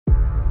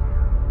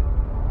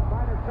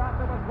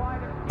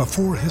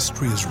Before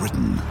history is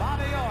written,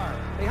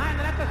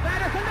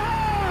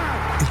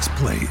 it's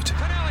played.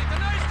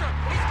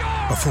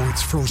 Before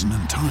it's frozen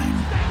in time,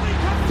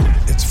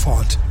 it's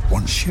fought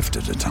one shift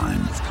at a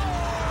time.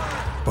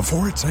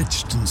 Before it's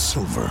etched in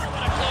silver,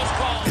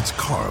 it's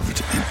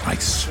carved in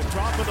ice.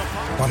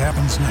 What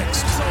happens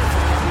next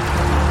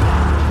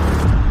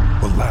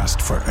will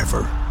last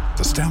forever.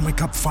 The Stanley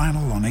Cup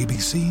Final on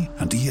ABC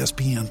and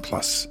ESPN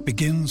Plus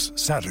begins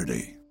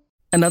Saturday.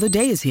 Another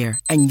day is here,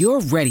 and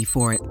you're ready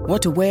for it.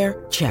 What to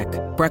wear? Check.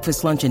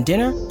 Breakfast, lunch, and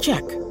dinner?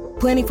 Check.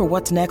 Planning for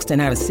what's next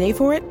and how to save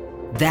for it?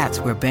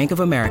 That's where Bank of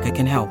America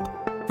can help.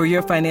 For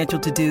your financial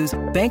to-dos,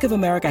 Bank of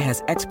America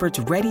has experts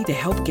ready to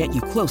help get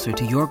you closer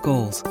to your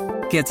goals.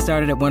 Get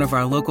started at one of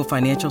our local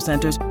financial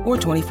centers or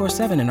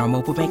 24/7 in our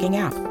mobile banking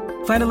app.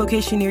 Find a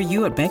location near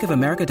you at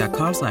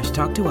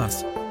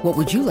bankofamerica.com/talktous. What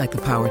would you like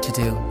the power to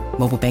do?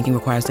 Mobile banking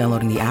requires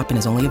downloading the app and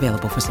is only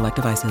available for select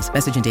devices.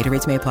 Message and data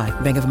rates may apply.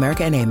 Bank of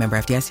America N.A., member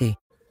FDIC.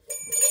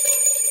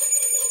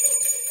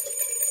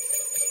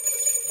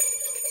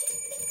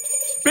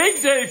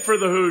 Big day for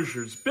the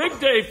Hoosiers. Big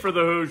day for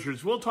the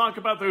Hoosiers. We'll talk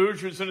about the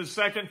Hoosiers in a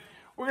second.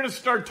 We're going to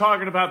start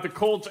talking about the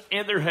Colts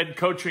and their head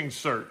coaching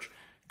search.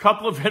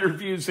 Couple of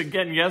interviews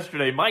again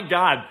yesterday. My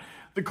God,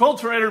 the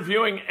Colts are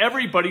interviewing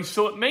everybody,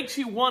 so it makes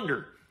you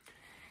wonder,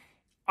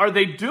 are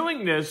they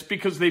doing this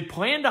because they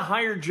plan to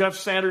hire Jeff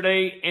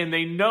Saturday and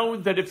they know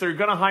that if they're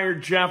going to hire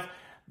Jeff,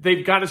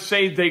 they've got to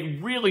say they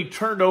really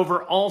turned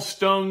over all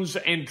stones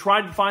and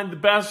tried to find the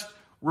best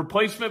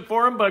replacement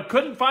for him, but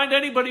couldn't find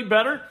anybody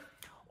better?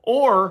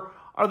 Or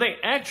are they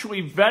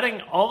actually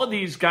vetting all of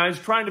these guys,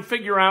 trying to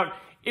figure out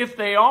if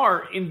they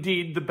are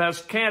indeed the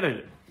best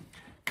candidate?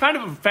 Kind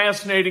of a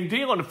fascinating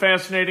deal and a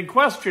fascinating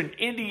question.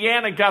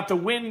 Indiana got the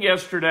win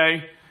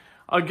yesterday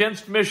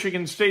against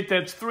Michigan State.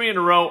 That's 3 in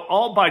a row,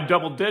 all by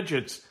double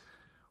digits.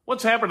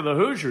 What's happened to the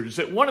Hoosiers?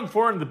 At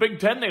 1-4 in the Big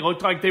Ten, they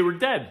looked like they were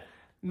dead.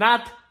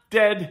 Not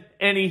dead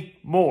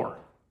anymore.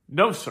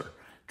 No, sir.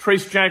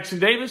 Trace Jackson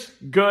Davis,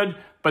 good,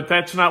 but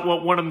that's not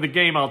what won them the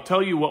game. I'll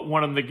tell you what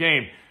won them the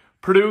game.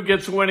 Purdue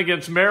gets a win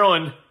against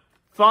Maryland.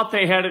 Thought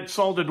they had it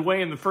salted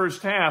away in the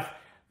first half.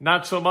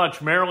 Not so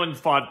much. Maryland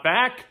fought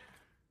back.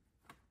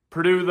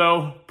 Purdue,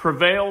 though,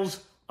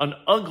 prevails. An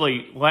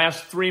ugly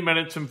last 3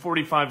 minutes and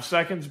 45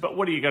 seconds, but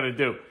what are you going to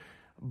do?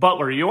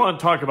 Butler, you want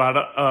to talk about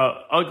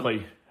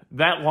ugly.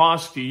 That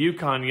loss to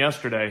UConn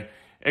yesterday,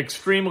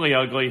 extremely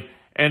ugly,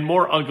 and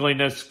more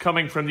ugliness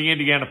coming from the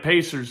Indiana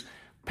Pacers.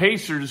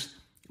 Pacers,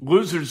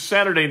 losers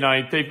Saturday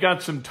night. They've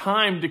got some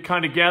time to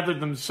kind of gather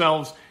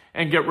themselves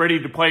and get ready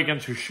to play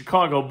against the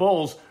Chicago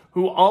Bulls,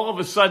 who all of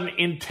a sudden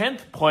in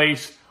 10th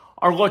place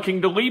are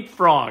looking to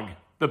leapfrog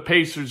the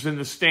Pacers in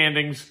the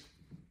standings.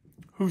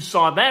 Who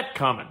saw that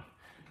coming?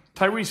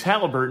 Tyrese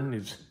Halliburton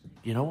is,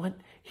 you know what?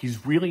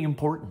 He's really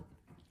important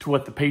to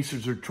what the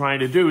Pacers are trying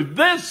to do.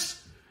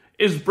 This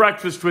is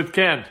Breakfast with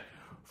Kent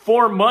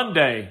for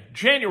Monday,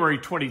 January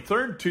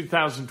 23rd,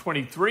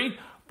 2023,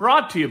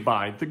 brought to you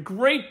by the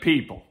great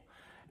people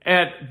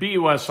at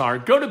BUSR.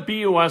 Go to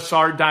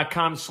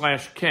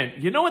BUSR.com/Kent.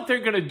 You know what they're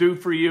going to do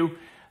for you?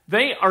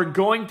 They are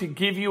going to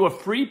give you a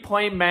free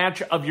play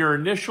match of your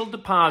initial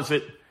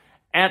deposit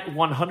at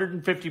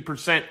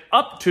 150%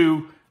 up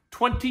to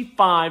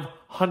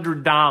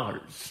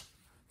 $2,500.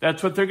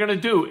 That's what they're going to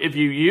do if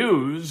you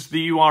use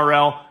the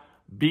URL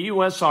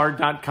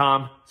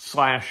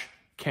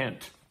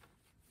BUSR.com/Kent.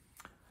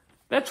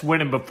 That's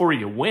winning before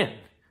you win.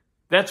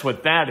 That's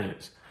what that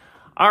is.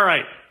 All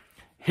right.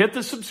 Hit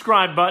the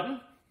subscribe button.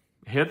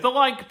 Hit the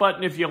like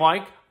button if you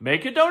like.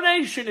 Make a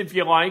donation if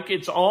you like.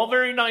 It's all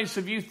very nice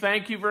of you.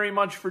 Thank you very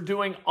much for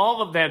doing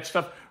all of that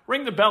stuff.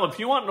 Ring the bell if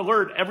you want an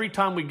alert every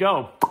time we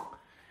go.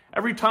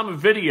 Every time a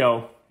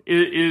video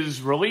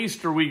is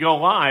released or we go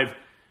live,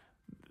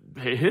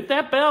 hit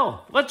that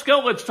bell. Let's go.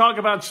 Let's talk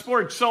about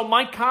sports. So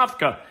Mike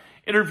Kafka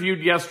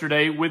interviewed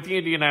yesterday with the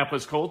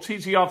Indianapolis Colts.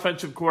 He's the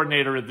offensive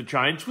coordinator of the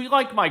Giants. We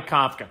like Mike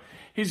Kafka.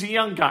 He's a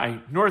young guy,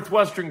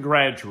 Northwestern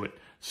graduate.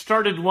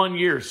 Started 1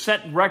 year,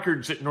 set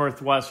records at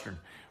Northwestern.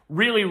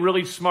 Really,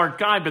 really smart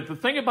guy. But the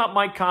thing about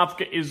Mike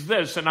Kafka is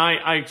this, and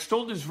I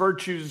extolled his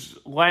virtues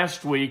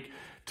last week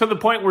to the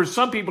point where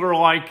some people are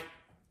like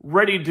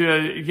ready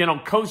to,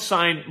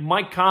 co-sign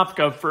Mike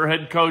Kafka for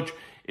head coach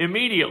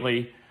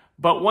immediately.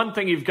 But one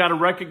thing you've got to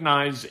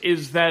recognize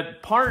is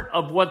that part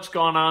of what's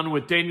gone on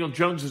with Daniel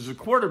Jones as a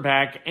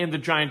quarterback and the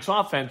Giants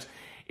offense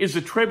is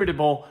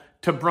attributable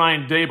to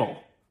Brian Daboll,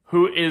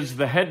 who is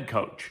the head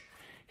coach.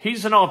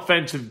 He's an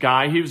offensive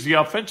guy. He was the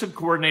offensive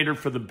coordinator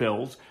for the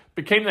Bills,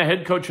 became the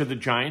head coach of the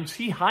Giants.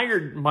 He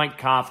hired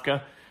Mike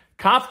Kafka.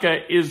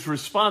 Kafka is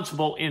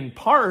responsible in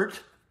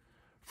part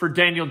for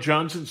Daniel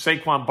Jones and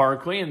Saquon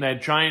Barkley and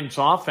that Giants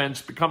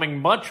offense becoming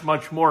much,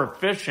 much more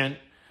efficient,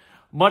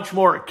 much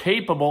more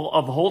capable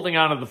of holding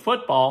on to the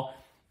football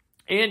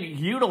and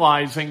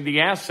utilizing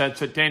the assets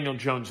that Daniel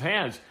Jones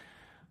has.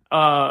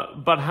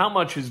 But how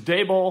much is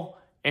Daboll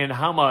and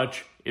how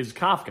much is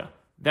Kafka?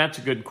 That's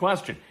a good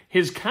question.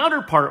 His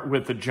counterpart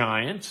with the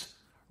Giants,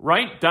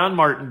 right? Don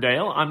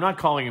Martindale. I'm not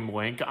calling him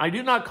Wink. I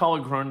do not call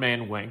a grown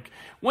man Wink.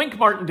 Wink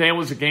Martindale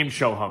was a game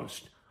show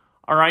host,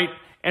 all right,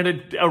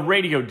 and a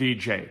radio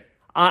DJ.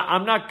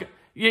 I'm not...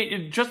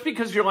 Just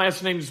because your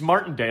last name is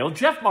Martindale,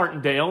 Jeff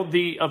Martindale,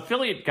 the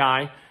affiliate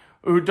guy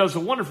who does a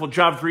wonderful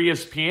job for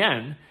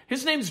ESPN,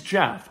 his name's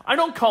Jeff. I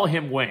don't call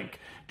him Wink.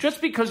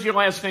 Just because your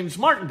last name's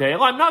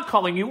Martindale, I'm not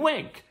calling you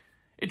Wink.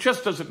 It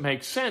just doesn't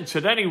make sense.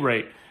 At any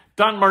rate,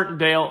 Don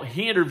Martindale,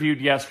 he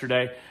interviewed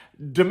yesterday.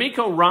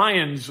 D'Amico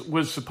Ryans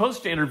was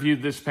supposed to interview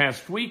this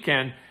past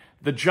weekend.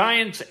 The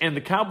Giants and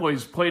the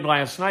Cowboys played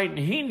last night, and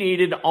he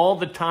needed all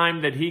the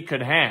time that he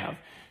could have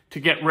to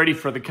get ready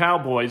for the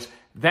Cowboys.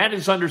 That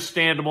is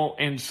understandable,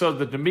 and so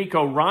the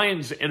D'Amico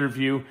Ryans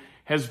interview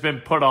has been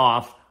put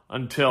off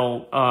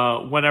until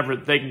whenever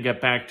they can get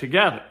back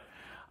together.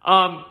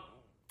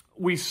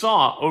 We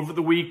saw over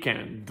the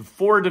weekend, the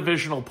 4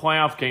 divisional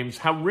playoff games,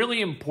 how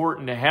really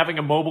important having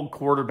a mobile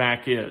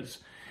quarterback is.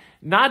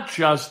 Not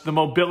just the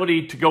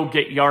mobility to go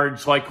get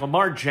yards like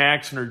Lamar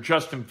Jackson or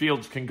Justin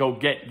Fields can go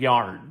get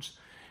yards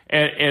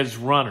as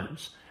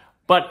runners,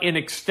 but in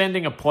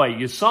extending a play.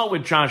 You saw it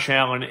with Josh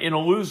Allen in a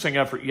losing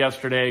effort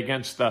yesterday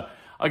against the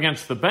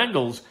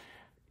Bengals.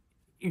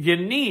 You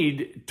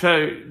need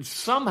to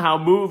somehow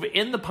move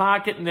in the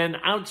pocket and then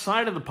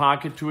outside of the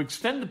pocket to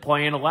extend the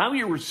play and allow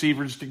your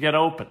receivers to get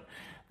open.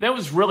 That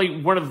was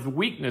really one of the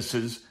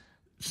weaknesses,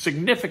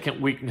 significant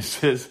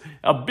weaknesses,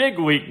 a big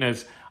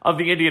weakness of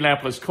the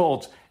Indianapolis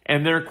Colts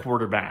and their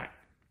quarterbacks,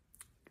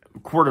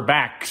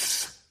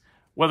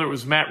 whether it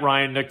was Matt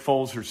Ryan, Nick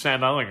Foles, or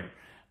Sam Ehlinger.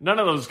 None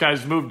of those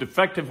guys moved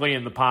effectively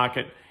in the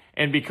pocket,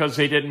 and because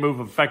they didn't move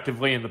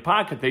effectively in the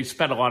pocket, they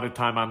spent a lot of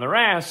time on their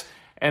ass.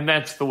 And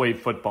that's the way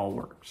football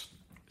works,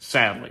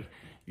 sadly.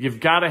 You've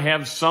got to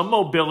have some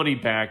mobility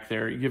back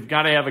there. You've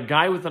got to have a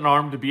guy with an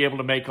arm to be able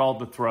to make all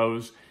the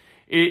throws.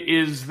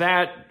 Is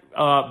that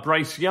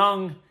Bryce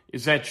Young?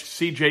 Is that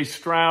C.J.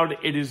 Stroud?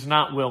 It is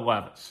not Will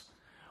Levis.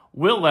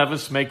 Will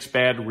Levis makes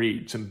bad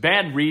reads, and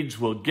bad reads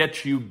will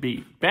get you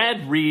beat.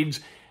 Bad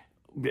reads,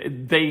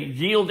 they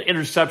yield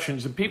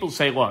interceptions, and people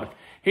say, look,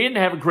 he didn't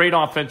have a great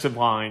offensive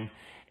line,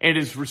 and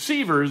his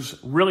receivers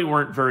really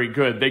weren't very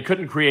good. They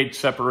couldn't create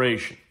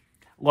separation.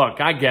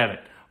 Look, I get it.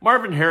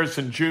 Marvin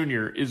Harrison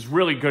Jr. is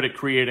really good at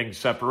creating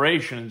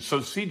separation, and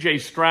so C.J.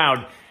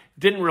 Stroud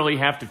didn't really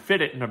have to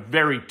fit it in a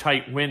very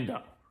tight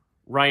window,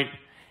 right?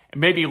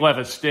 Maybe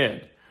Levis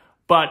did.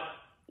 But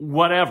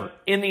whatever.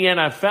 In the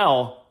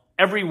NFL,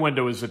 every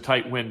window is a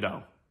tight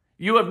window.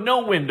 You have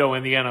no window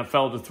in the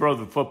NFL to throw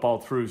the football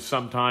through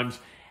sometimes,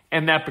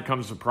 and that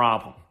becomes a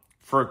problem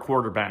for a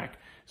quarterback.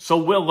 So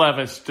Will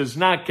Levis does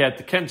not get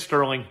the Ken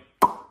Sterling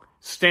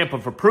stamp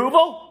of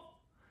approval.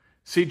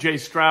 C.J.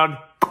 Stroud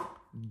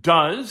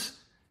does,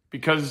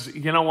 because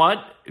you know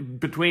what?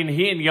 Between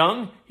he and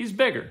Young, he's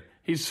bigger.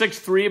 He's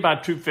 6'3",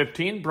 about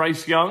 215.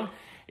 Bryce Young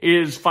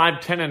is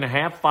 5'10 and a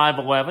half,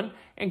 5'11",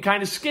 and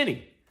kind of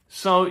skinny.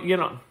 So,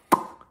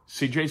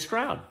 C.J.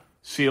 Stroud,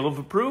 seal of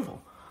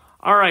approval.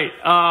 All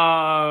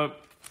right,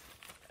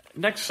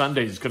 next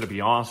Sunday is going to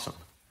be awesome.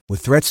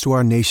 With threats to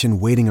our nation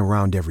waiting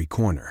around every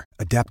corner,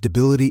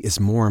 adaptability is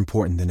more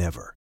important than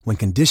ever. When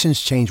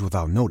conditions change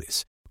without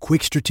notice,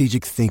 quick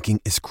strategic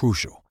thinking is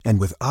crucial. And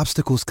with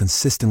obstacles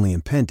consistently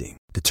impending,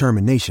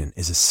 determination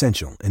is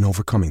essential in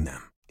overcoming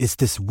them. It's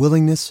this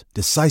willingness,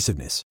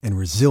 decisiveness, and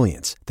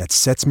resilience that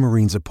sets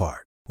Marines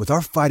apart. With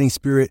our fighting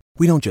spirit,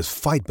 we don't just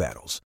fight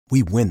battles,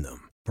 we win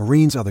them.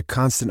 Marines are the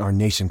constant our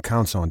nation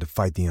counts on to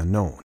fight the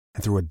unknown.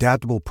 And through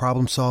adaptable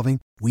problem solving,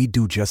 we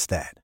do just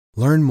that.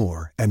 Learn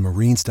more at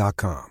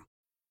Marines.com.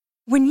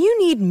 When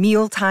you need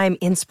mealtime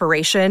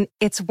inspiration,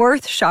 it's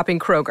worth shopping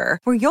Kroger,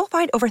 where you'll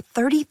find over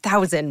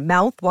 30,000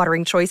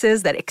 mouth-watering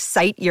choices that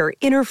excite your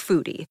inner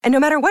foodie. And no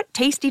matter what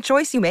tasty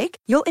choice you make,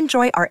 you'll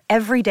enjoy our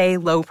everyday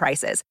low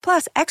prices,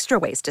 plus extra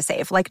ways to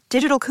save, like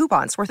digital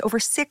coupons worth over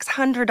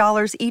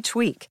 $600 each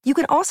week. You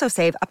can also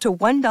save up to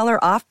 $1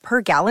 off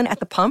per gallon at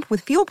the pump with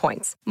fuel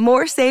points.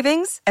 More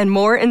savings and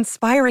more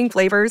inspiring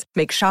flavors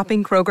make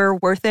shopping Kroger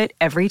worth it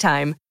every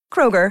time.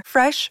 Kroger,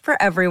 fresh for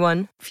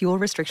everyone. Fuel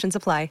restrictions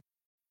apply.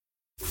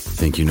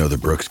 Think you know the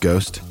Brooks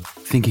Ghost?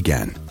 Think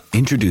again.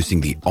 Introducing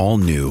the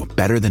all-new,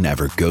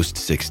 better-than-ever Ghost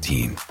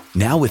 16.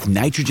 Now with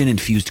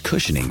nitrogen-infused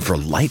cushioning for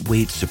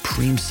lightweight,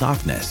 supreme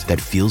softness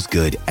that feels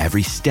good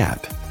every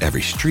step,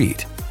 every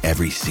street,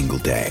 every single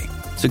day.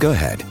 So go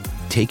ahead,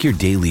 take your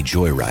daily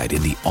joyride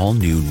in the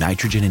all-new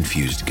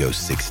nitrogen-infused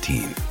Ghost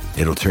 16.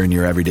 It'll turn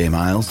your everyday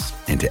miles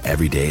into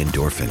everyday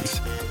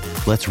endorphins.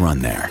 Let's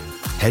run there.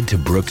 Head to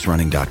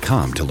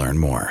brooksrunning.com to learn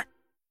more.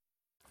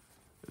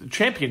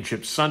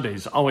 Championship Sunday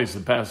is always the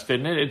best,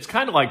 isn't it? It's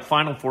kind of like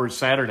Final Four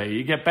Saturday.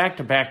 You get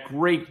back-to-back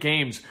great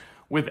games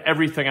with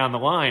everything on the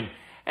line.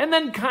 And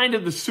then kind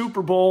of the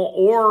Super Bowl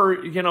or,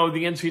 the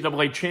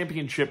NCAA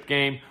championship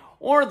game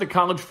or the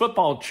college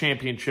football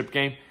championship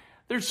game.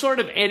 They're sort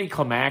of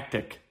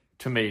anticlimactic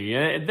to me.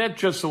 That's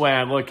just the way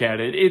I look at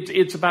it.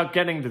 It's about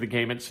getting to the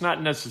game. It's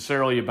not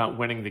necessarily about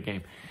winning the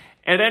game.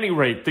 At any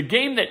rate, the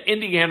game that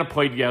Indiana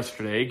played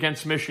yesterday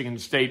against Michigan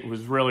State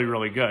was really,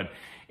 really good.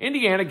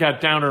 Indiana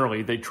got down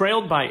early. They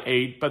trailed by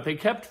 8, but they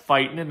kept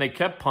fighting and they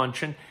kept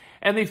punching,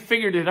 and they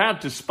figured it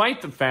out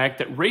despite the fact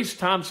that Race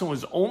Thompson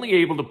was only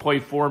able to play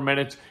 4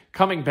 minutes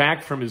coming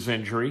back from his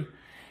injury.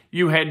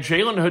 You had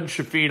Jalen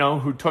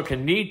Hood-Schifino, who took a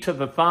knee to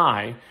the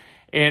thigh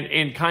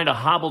and kind of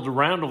hobbled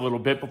around a little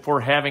bit before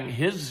having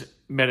his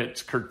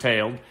minutes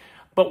curtailed.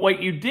 But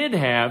what you did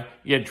have,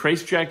 you had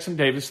Trace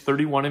Jackson-Davis,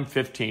 31 and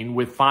 15,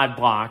 with 5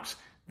 blocks.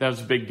 That was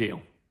a big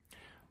deal.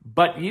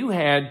 But you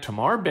had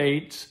Tamar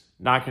Bates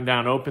knocking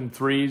down open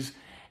threes,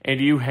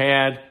 and you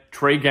had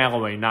Trey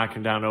Galloway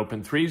knocking down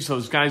open threes.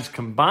 Those guys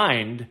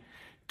combined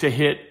to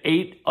hit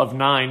 8 of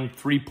 9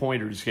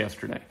 three-pointers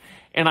yesterday.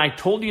 And I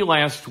told you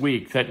last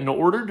week that in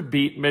order to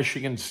beat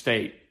Michigan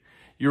State,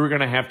 you were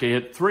going to have to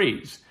hit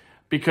threes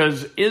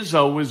because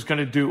Izzo was going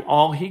to do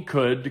all he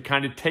could to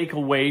kind of take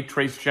away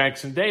Trace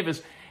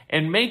Jackson-Davis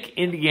and make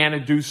Indiana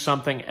do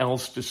something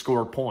else to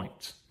score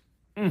points.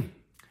 And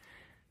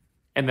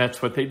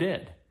that's what they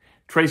did.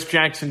 Trace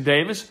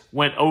Jackson-Davis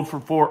went 0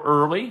 for 4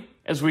 early,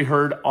 as we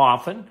heard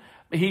often.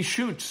 He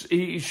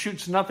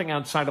shoots nothing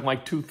outside of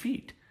like 2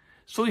 feet.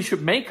 So he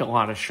should make a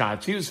lot of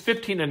shots. He was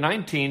 15 and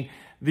 19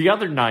 the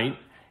other night,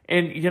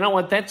 and you know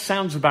what? That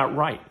sounds about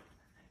right.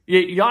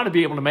 You ought to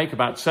be able to make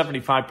about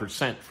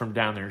 75% from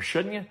down there,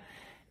 shouldn't you?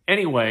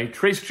 Anyway,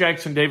 Trace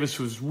Jackson-Davis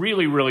was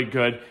really, really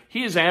good.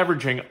 He is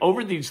averaging,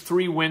 over these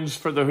 3 wins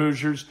for the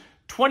Hoosiers,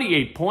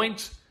 28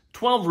 points,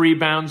 12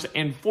 rebounds,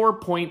 and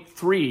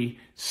 4.3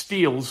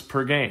 steals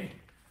per game.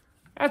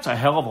 That's a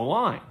hell of a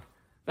line.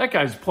 That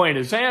guy's playing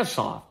his ass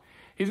off.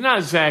 He's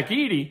not Zach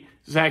Edey.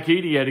 Zach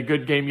Edey had a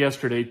good game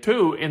yesterday,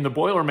 too, and the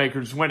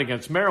Boilermakers win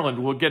against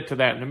Maryland. We'll get to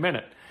that in a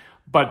minute.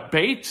 But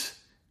Bates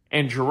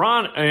and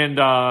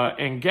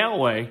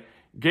Galloway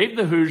gave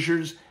the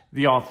Hoosiers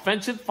the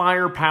offensive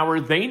firepower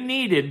they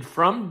needed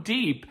from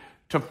deep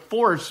to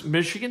force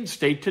Michigan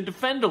State to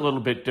defend a little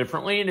bit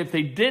differently. And if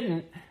they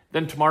didn't,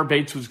 then Tamar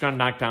Bates was going to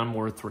knock down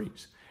more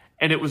threes.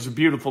 And it was a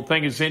beautiful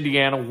thing as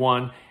Indiana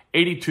won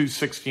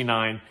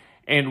 82-69.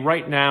 And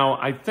right now,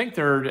 I think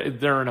they're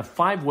in a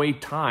 5-way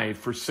tie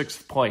for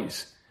 6th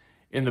place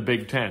in the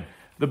Big Ten.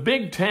 The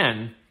Big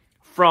Ten,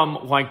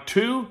 from like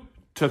 2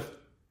 to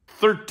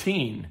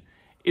 13,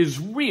 is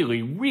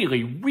really,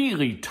 really,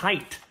 really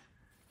tight.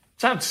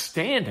 It's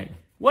outstanding.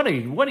 What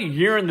a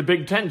year in the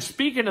Big Ten.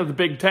 Speaking of the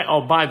Big Ten,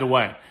 oh, by the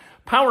way,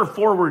 power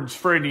forwards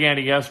for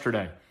Indiana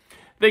yesterday.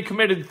 They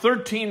committed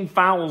 13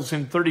 fouls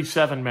in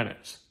 37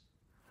 minutes.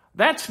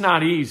 That's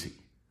not easy.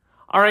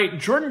 All right,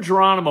 Jordan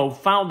Geronimo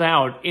fouled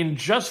out in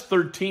just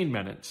 13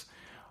 minutes.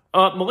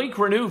 Malik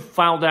Reneau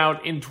fouled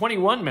out in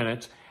 21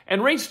 minutes.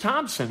 And Race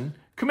Thompson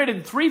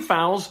committed 3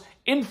 fouls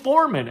in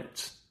 4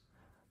 minutes.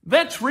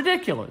 That's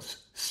ridiculous.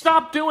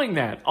 Stop doing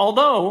that.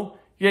 Although,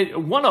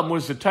 one of them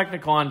was a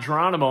technical on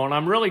Geronimo, and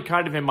I'm really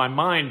kind of in my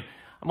mind,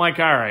 I'm like,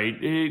 all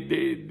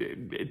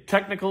right,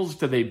 technicals,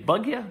 do they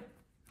bug you?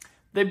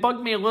 They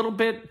bug me a little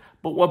bit,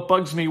 but what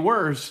bugs me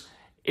worse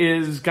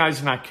is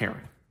guys not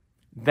caring.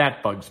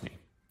 That bugs me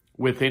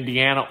with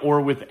Indiana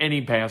or with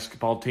any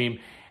basketball team.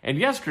 And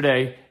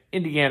yesterday,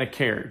 Indiana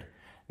cared.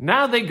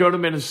 Now they go to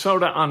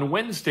Minnesota on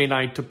Wednesday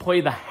night to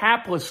play the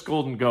hapless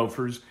Golden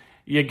Gophers.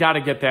 You got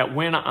to get that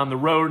win on the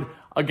road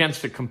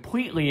against a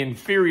completely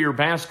inferior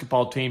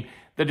basketball team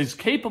that is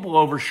capable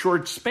over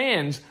short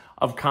spans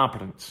of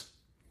competence.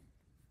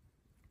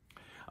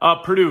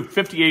 Purdue,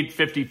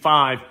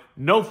 58-55.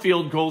 No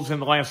field goals in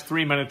the last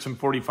 3 minutes and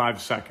 45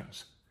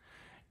 seconds.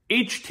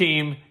 Each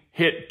team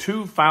hit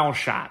 2 foul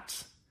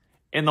shots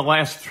in the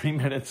last 3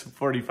 minutes and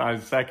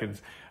 45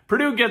 seconds.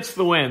 Purdue gets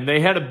the win.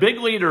 They had a big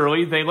lead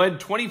early. They led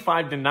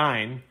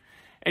 25-9.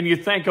 And you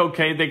think,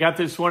 okay, they got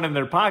this one in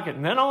their pocket.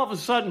 And then all of a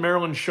sudden,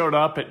 Maryland showed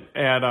up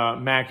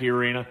at Mackey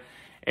Arena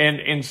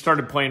and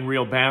started playing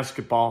real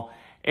basketball.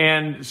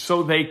 And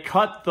so they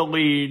cut the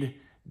lead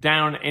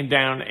down and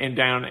down and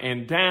down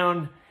and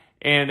down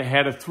and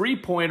had a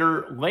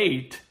 3-pointer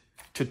late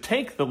to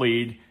take the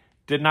lead.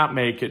 Did not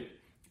make it.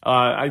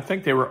 I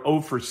think they were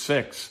 0 for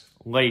 6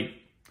 late.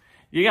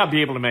 You got to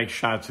be able to make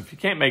shots. If you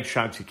can't make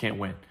shots, you can't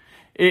win.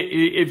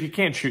 If you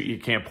can't shoot, you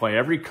can't play.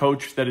 Every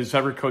coach that has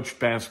ever coached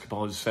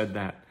basketball has said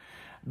that.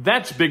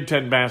 That's Big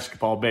Ten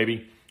basketball,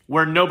 baby,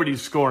 where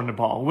nobody's scoring the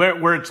ball,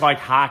 where it's like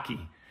hockey.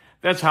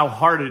 That's how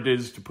hard it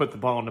is to put the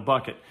ball in the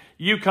bucket.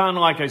 UConn,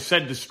 like I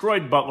said,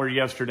 destroyed Butler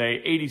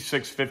yesterday,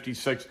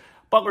 86-56.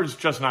 Butler's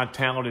just not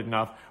talented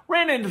enough.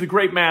 Ran into the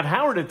great Matt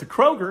Howard at the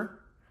Kroger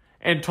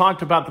and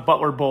talked about the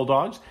Butler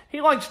Bulldogs. He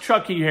likes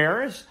Chucky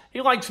Harris.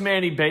 He likes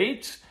Manny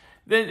Bates.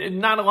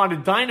 Not a lot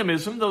of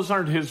dynamism. Those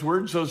aren't his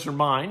words. Those are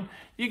mine.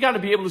 You got to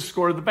be able to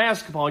score the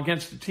basketball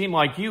against a team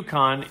like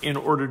UConn in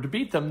order to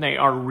beat them. They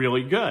are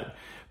really good.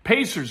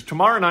 Pacers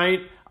tomorrow night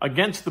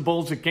against the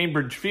Bulls at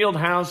Gainbridge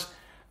Fieldhouse.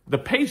 The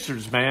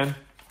Pacers, man.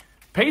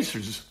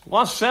 Pacers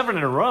lost 7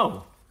 in a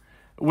row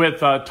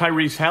with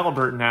Tyrese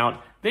Halliburton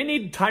out. They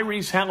need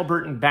Tyrese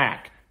Halliburton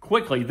back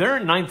quickly. They're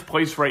in 9th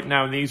place right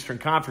now in the Eastern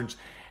Conference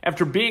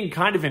after being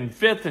kind of in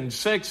 5th and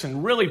 6th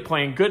and really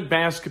playing good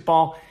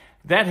basketball.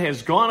 That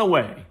has gone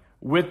away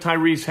with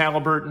Tyrese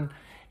Halliburton.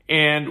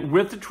 And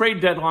with the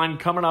trade deadline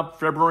coming up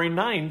February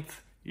 9th,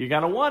 you got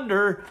to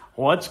wonder,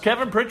 what's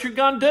Kevin Pritchard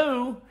going to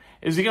do?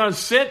 Is he going to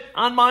sit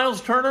on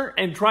Miles Turner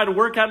and try to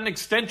work out an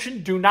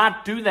extension? Do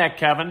not do that,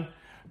 Kevin.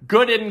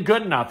 Good isn't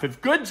good enough.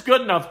 If good's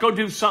good enough, go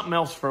do something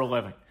else for a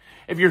living.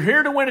 If you're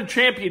here to win a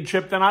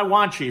championship, then I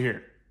want you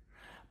here.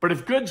 But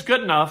if good's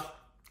good enough,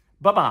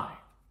 bye-bye.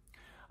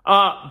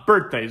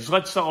 Birthdays.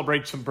 Let's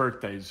celebrate some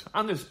birthdays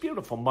on this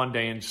beautiful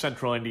Monday in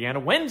central Indiana.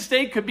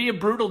 Wednesday could be a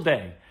brutal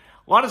day.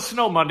 A lot of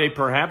snow Monday,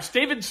 perhaps.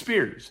 David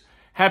Spears,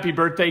 happy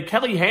birthday.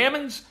 Kelly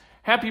Hammonds,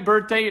 happy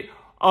birthday.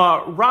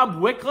 Rob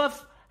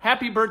Wycliffe,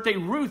 happy birthday.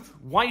 Ruth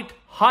Wright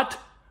Hutt,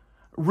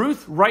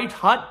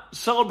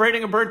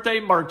 celebrating a birthday.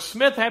 Mark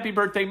Smith, happy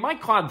birthday.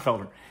 Mike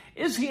Clodfelder.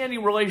 Is he any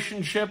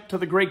relationship to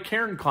the great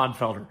Karen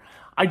Clodfelder?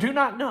 I do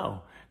not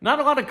know. Not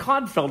a lot of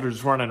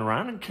Clodfelders running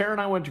around, and Karen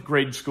I went to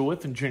grade school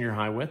with and junior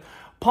high with.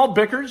 Paul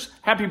Bickers,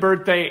 happy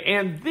birthday,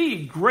 and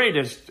the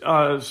greatest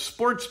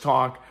sports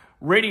talk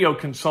radio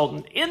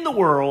consultant in the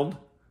world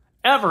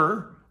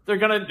ever. They're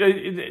going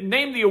to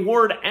name the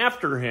award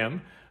after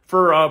him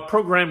for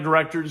program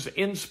directors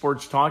in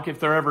sports talk, if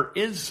there ever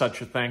is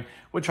such a thing,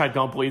 which I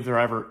don't believe there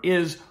ever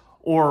is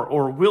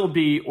or will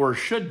be or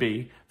should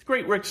be. The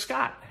great Rick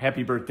Scott,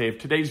 happy birthday. If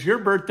today's your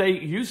birthday,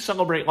 you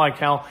celebrate like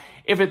hell.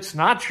 If it's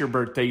not your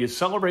birthday, you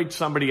celebrate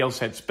somebody else.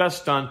 That's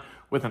best done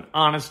with an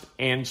honest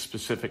and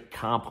specific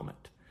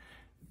compliment.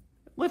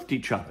 Lift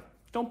each other.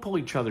 Don't pull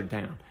each other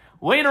down.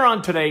 Later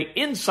on today,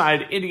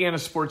 inside Indiana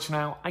Sports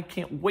Now, I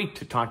can't wait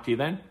to talk to you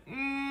then.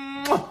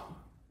 Mwah!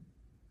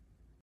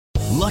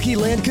 Lucky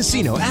Land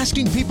Casino,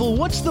 asking people,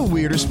 what's the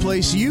weirdest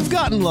place you've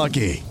gotten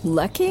lucky?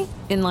 Lucky?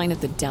 In line at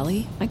the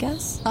deli, I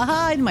guess?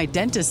 Aha, in my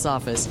dentist's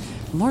office.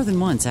 More than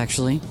once,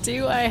 actually.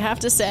 Do I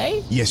have to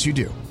say? Yes, you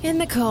do. In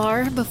the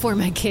car before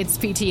my kids'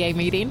 PTA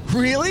meeting.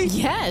 Really?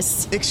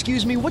 Yes.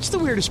 Excuse me, what's the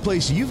weirdest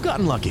place you've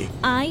gotten lucky?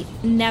 I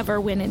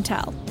never win and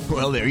tell.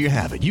 Well, there you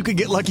have it. You can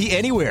get lucky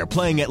anywhere,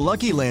 playing at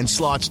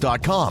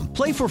LuckyLandSlots.com.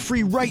 Play for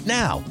free right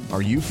now.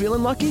 Are you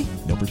feeling lucky?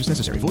 No purchase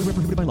necessary. Void where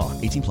prohibited by law.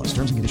 18+.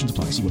 Terms and conditions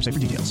apply. See website for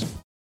details.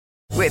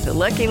 With the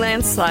Lucky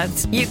Land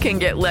Slots, you can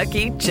get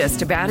lucky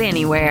just about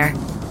anywhere.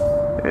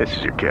 This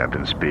is your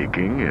captain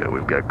speaking.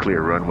 We've got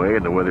clear runway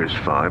and the weather's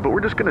fine, but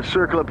we're just going to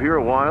circle up here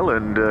a while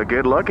and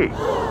get lucky.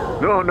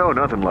 No,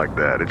 nothing like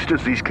that. It's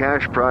just these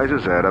cash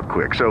prizes add up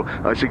quick. So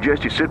I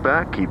suggest you sit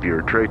back, keep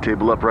your tray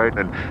table upright,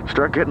 and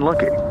start getting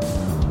lucky.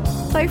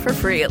 Play for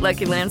free at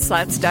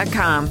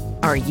LuckyLandSlots.com.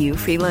 Are you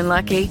feeling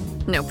lucky?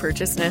 No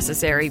purchase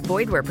necessary.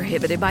 Void where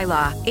prohibited by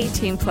law.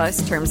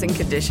 18+ terms and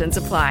conditions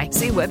apply.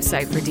 See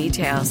website for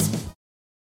details.